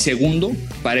 Y segundo,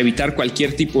 para evitar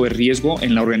cualquier tipo de riesgo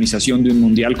en la organización de un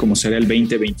mundial como será el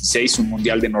 2026, un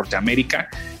mundial de Norteamérica,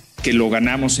 que lo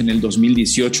ganamos en el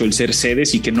 2018 el ser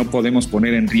sedes y que no podemos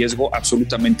poner en riesgo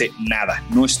absolutamente nada.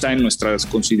 No está en nuestras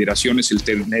consideraciones el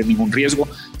tener ningún riesgo.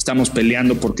 Estamos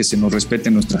peleando porque se nos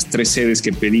respeten nuestras 3 sedes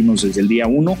que pedimos desde el día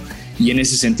 1 y en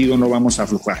ese sentido no vamos a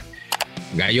aflojar.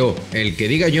 Gallo, el que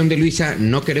diga John de Luisa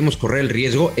no queremos correr el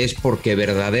riesgo es porque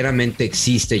verdaderamente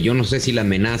existe. Yo no sé si la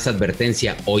amenaza,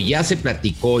 advertencia o ya se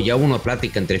platicó, ya hubo una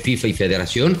plática entre FIFA y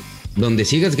Federación, donde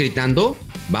sigas gritando,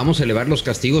 vamos a elevar los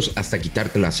castigos hasta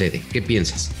quitarte la sede. ¿Qué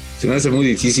piensas? Se me hace muy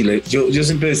difícil. Yo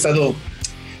siempre estoy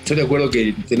de acuerdo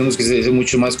que tenemos que ser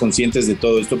mucho más conscientes de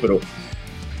todo esto, pero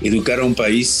educar a un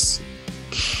país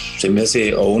se me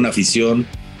hace, o una afición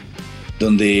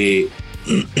donde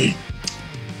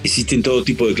existen todo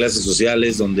tipo de clases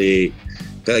sociales, donde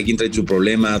cada quien trae su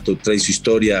problema, trae su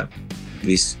historia.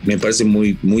 Me parece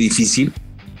muy, muy difícil,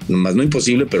 más no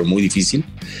imposible, pero muy difícil.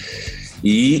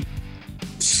 Y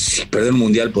perder un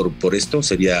mundial por esto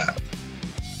sería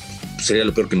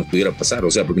lo peor que nos pudiera pasar.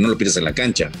 O sea, porque no lo pierdes en la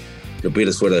cancha, lo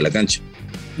pierdes fuera de la cancha.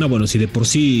 No, bueno, si de por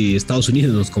sí Estados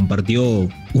Unidos nos compartió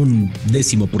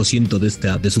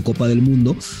 0.1% de su Copa del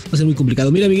Mundo, va a ser muy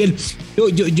complicado. Mira, Miguel,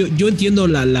 yo entiendo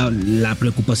la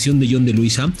preocupación de John de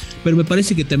Luisa, pero me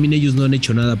parece que también ellos no han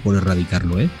hecho nada por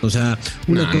erradicarlo, ¿eh? O sea,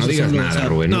 una cosa. No digas nada,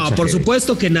 Rubén. No, por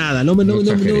supuesto que nada. No me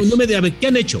digas, ¿qué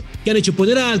han hecho? ¿Qué han hecho?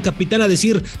 ¿Poner al capitán a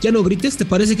decir, ya no grites? ¿Te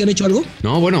parece que han hecho algo?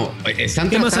 No, bueno, están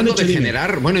tratando de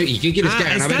generar. Bueno, ¿y qué quieres que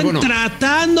hagan? Están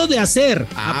tratando de hacer,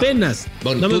 apenas.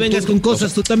 Bueno, no me vengas con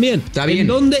cosas, tú también. Está bien.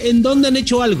 ¿En dónde han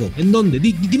hecho algo? ¿En dónde?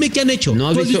 Dime qué han hecho. ¿Tú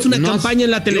has visto una campaña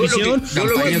en la televisión? ¿Tú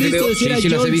has visto decir a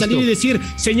John salir y decir,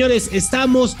 señores,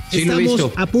 estamos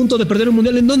a punto de perder un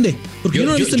mundial? ¿En dónde? Porque yo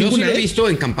no lo he visto ninguna. Yo sí lo he visto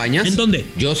en campañas. ¿En dónde?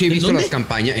 Yo sí he visto las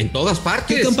campañas en todas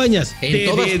partes. ¿Qué campañas? En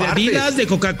todas partes. ¿De Adidas? ¿De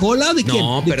Coca-Cola? ¿De quién?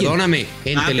 No, perdóname.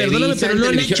 En Televisa, perdóname, pero no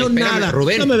han hecho nada.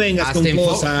 Rubén, no me vengas con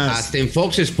cosas. Hasta en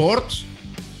Fox Sports.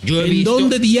 ¿En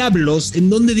dónde diablos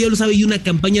hay una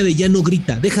campaña de ya no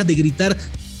grita? Deja de gritar.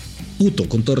 Puto,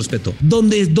 con todo respeto.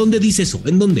 ¿Dónde dice eso?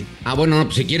 ¿En dónde? Bueno, no,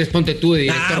 pues si quieres ponte tú de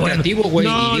director creativo, güey,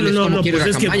 y diles cómo quieres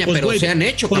la campaña, pero se han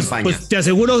hecho campañas. Pues te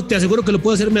aseguro que lo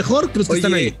puedo hacer mejor que los que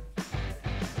están ahí.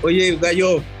 Oye,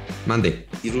 Gallo. Mande.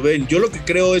 Y Rubén, yo lo que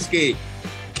creo es que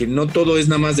no todo es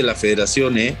nada más de la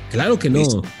federación, ¿eh? Claro que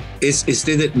no. Es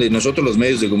de nosotros los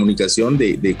medios de comunicación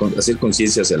de hacer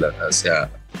conciencia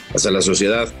hacia la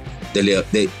sociedad,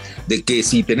 de que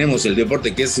si tenemos el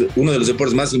deporte, que es uno de los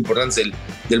deportes más importantes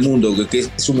del mundo, que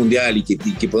es un mundial y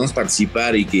que podemos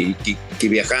participar y que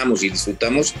viajamos y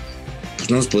disfrutamos, pues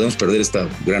no nos podemos perder esta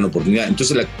gran oportunidad.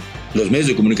 Entonces los medios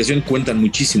de comunicación cuentan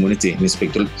muchísimo en este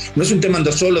aspecto. No es un tema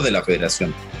solo de la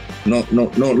federación. No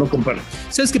comparto.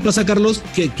 ¿Sabes qué pasa, Carlos?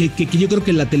 Que yo creo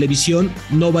que la televisión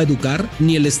no va a educar,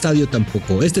 ni el estadio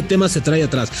tampoco. Este tema se trae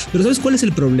atrás. Pero ¿sabes cuál es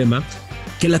el problema?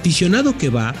 Que el aficionado que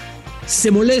va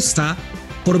se molesta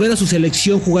por ver a su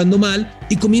selección jugando mal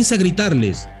y comienza a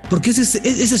gritarles. Porque ese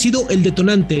ha sido el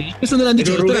detonante. Eso no lo han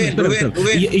dicho. Rubén.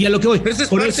 Y a lo que voy. Por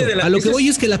eso, a lo que voy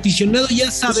es que el aficionado ya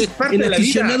sabe, el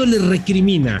aficionado le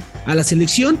recrimina a la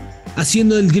selección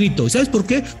haciendo el grito. ¿Sabes por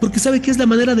qué? Porque sabe que es la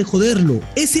manera de joderlo.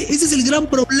 Ese es el gran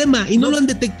problema y no lo han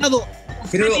detectado.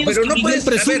 Pero no puedes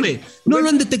presume. No lo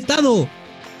han detectado.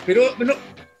 Pero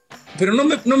pero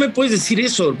no me puedes decir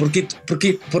eso,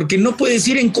 porque no puedes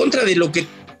ir en contra de lo que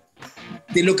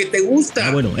te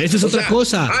gusta. Bueno, eso es otra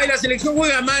cosa. Ay, la selección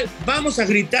juega mal, vamos a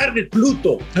gritar de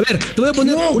Pluto. A ver, te voy a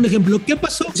poner un ejemplo. ¿Qué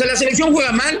pasó? O sea, la selección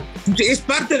juega mal, es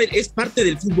parte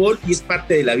del fútbol y es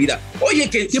parte de la vida. Oye,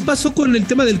 ¿qué pasó con el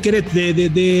tema del Queret,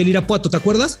 del Irapuato? ¿Te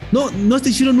acuerdas? No te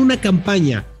hicieron una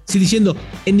campaña. Sí, diciendo,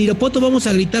 en Irapuato vamos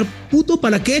a gritar puto,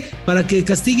 ¿para qué? Para que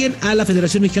castiguen a la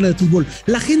Federación Mexicana de Fútbol.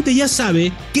 La gente ya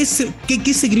sabe que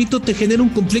ese grito te genera un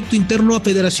conflicto interno a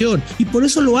Federación y por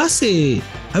eso lo hace.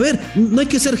 A ver, no hay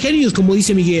que ser genios, como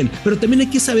dice Miguel, pero también hay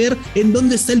que saber en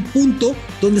dónde está el punto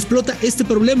donde explota este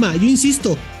problema. Yo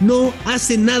insisto, no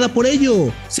hacen nada por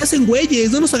ello. Se hacen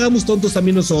güeyes, no nos hagamos tontos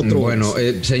también nosotros. Bueno,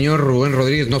 señor Rubén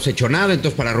Rodríguez no se echó nada,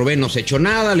 entonces para Rubén no se echó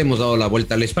nada, le hemos dado la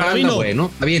vuelta a la espalda. Para mí no. Bueno,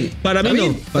 está bien. Para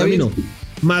mí no.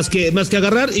 Más que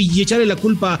agarrar y echarle la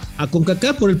culpa a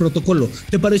CONCACAF por el protocolo.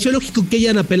 ¿Te pareció lógico que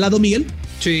hayan apelado, Miguel?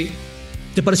 Sí.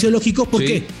 ¿Te pareció lógico? ¿Por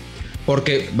qué?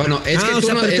 Porque, bueno, es que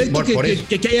tú no es por eso.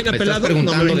 Que hayan apelado. Me estás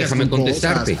preguntando, déjame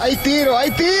contestarte. Hay tiro,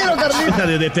 Carlita. Deja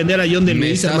de defender a John de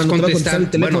Luis, hermano. Te va a contestar el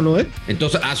teléfono, bueno,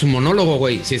 entonces, haz un monólogo,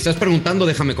 güey. Si estás preguntando,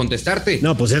 déjame contestarte.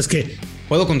 No, pues es que...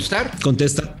 ¿Puedo contestar?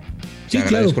 Contesta. Sí, te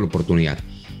agradezco la oportunidad.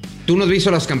 Tú no has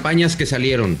visto las campañas que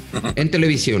salieron en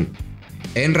televisión,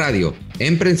 en radio,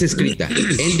 en prensa escrita,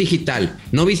 en digital.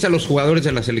 No viste a los jugadores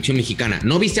de la selección mexicana.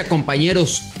 No viste a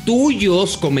compañeros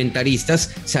tuyos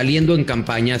comentaristas saliendo en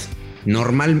campañas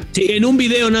normal. Sí, en un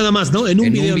video nada más, ¿no? En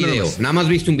un video. Nada más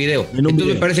viste un video. Entonces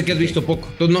me parece que has visto poco.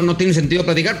 Entonces no tiene sentido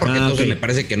platicar porque entonces me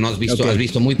parece que no has visto, has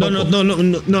visto muy poco.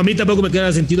 No, a mí tampoco me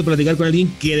queda sentido platicar con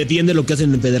alguien que defiende lo que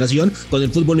hacen en Federación, cuando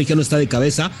el fútbol mexicano está de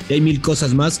cabeza y hay 1000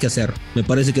 cosas más que hacer. Me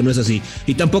parece que no es así.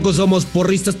 Y tampoco somos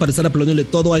porristas para estar aplaudiéndole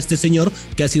todo a este señor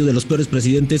que ha sido de los peores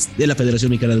presidentes de la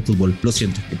Federación Mexicana de Fútbol. Lo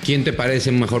siento. ¿Quién te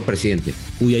parece un mejor presidente?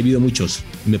 Uy, ha habido muchos.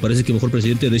 Me parece que mejor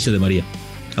presidente Decio de María.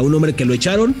 A un hombre que lo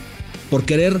echaron por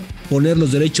querer poner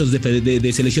los derechos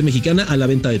de selección mexicana a la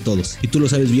venta de todos. Y tú lo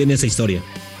sabes bien esa historia.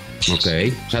 Ok.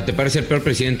 O sea, ¿te parece el peor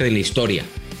presidente de la historia?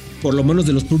 Por lo menos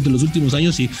de los últimos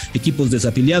años, y equipos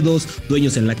desafiliados,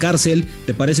 dueños en la cárcel.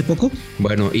 ¿Te parece poco?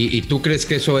 Bueno, ¿y tú crees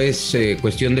que eso es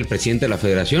cuestión del presidente de la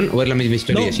federación o es la misma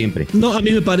historia de siempre? No, a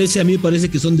mí me parece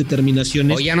que son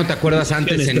determinaciones. ¿O ya no te acuerdas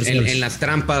antes en las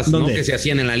trampas, ¿no?, que se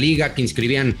hacían en la liga, que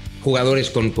inscribían jugadores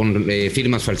con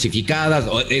firmas falsificadas?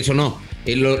 ¿O eso no?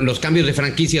 Los cambios de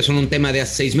franquicia son un tema de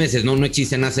hace 6 meses, ¿no? No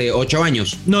existen hace 8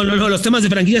 años. No, los temas de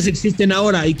franquicias existen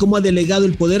ahora. ¿Y cómo ha delegado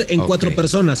el poder en 4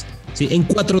 personas? Sí, en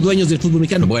 4 dueños del fútbol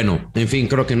mexicano. Bueno, en fin,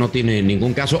 creo que no tiene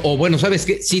ningún caso. O bueno, ¿sabes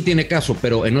qué? Sí tiene caso,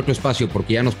 pero en otro espacio,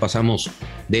 porque ya nos pasamos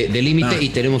de límite y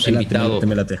tenemos invitado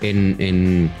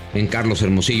en Carlos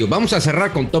Hermosillo. Vamos a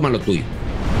cerrar con Toma lo tuyo.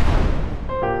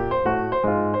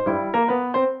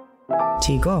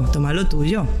 Chico, toma lo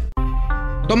tuyo.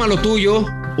 Toma lo tuyo,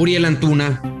 Uriel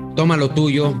Antuna. Toma lo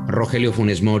tuyo, Rogelio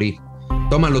Funes Mori.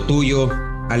 Toma lo tuyo,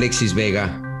 Alexis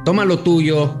Vega. Toma lo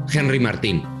tuyo, Henry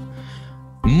Martín.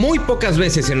 Muy pocas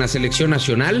veces en la selección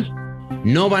nacional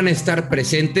no van a estar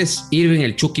presentes Irving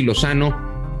el Chucky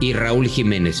Lozano y Raúl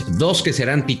Jiménez, 2 que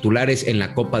serán titulares en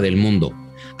la Copa del Mundo.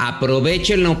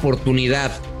 Aprovechen la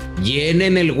oportunidad,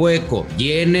 llenen el hueco,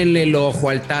 llenen el ojo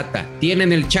al Tata,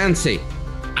 tienen el chance,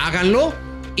 háganlo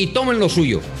y tomen lo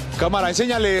suyo. Cámara,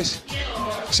 enséñales.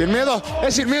 Sin miedo,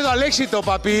 es sin miedo al éxito,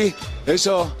 papi.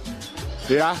 Eso.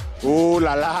 Ya. Chulo.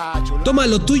 Toma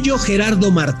lo tuyo,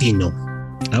 Gerardo Martino.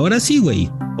 Ahora sí, güey.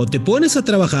 O te pones a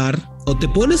trabajar, o te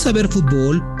pones a ver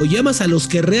fútbol, o llamas a los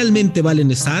que realmente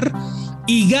valen estar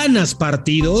y ganas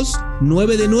partidos.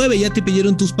 9 de 9, ya te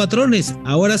pidieron tus patrones.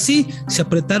 Ahora sí, se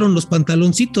apretaron los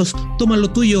pantaloncitos. Toma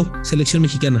lo tuyo, selección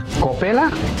mexicana.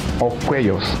 ¿Copela o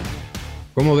cuellos?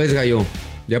 ¿Cómo ves, Gallo?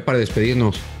 Ya para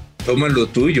despedirnos. Toma lo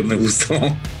tuyo, me gustó.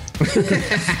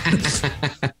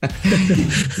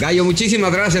 Gallo,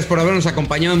 muchísimas gracias por habernos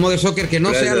acompañado en Mother Soccer. Que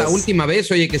no sea la última vez,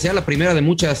 oye, que sea la primera de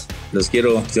muchas. Los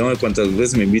quiero, cuantas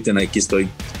veces me inviten, aquí estoy.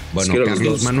 Bueno,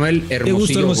 Carlos Manuel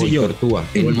Hermosillo Tortúa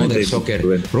en Mother Soccer.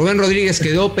 Rubén Rodríguez,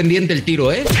 quedó pendiente el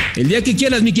tiro, ¿eh? El día que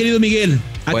quieras, mi querido Miguel.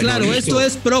 Aclaro, bueno, esto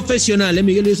es profesional, ¿eh?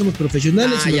 Miguel y yo somos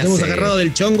profesionales y nos hemos agarrado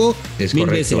del chongo. Es 1000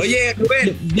 correcto. veces. Oye,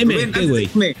 Rubén, Dime, ¿qué,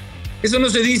 güey? Eso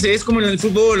no se dice, es como en el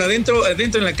fútbol, adentro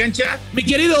en la cancha. Mi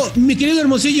querido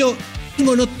Hermosillo,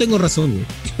 no tengo razón,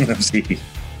 güey. Sí.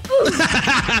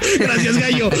 Gracias,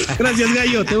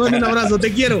 Gallo. Te mando un abrazo,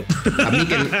 te quiero.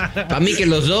 A mí que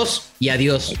los dos y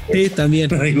adiós. Sí, también.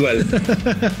 Igual.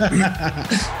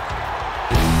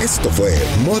 Esto fue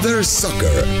Mother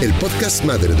Soccer, el podcast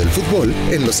madre del fútbol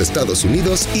en los Estados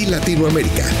Unidos y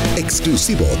Latinoamérica,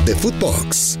 exclusivo de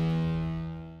Footbox.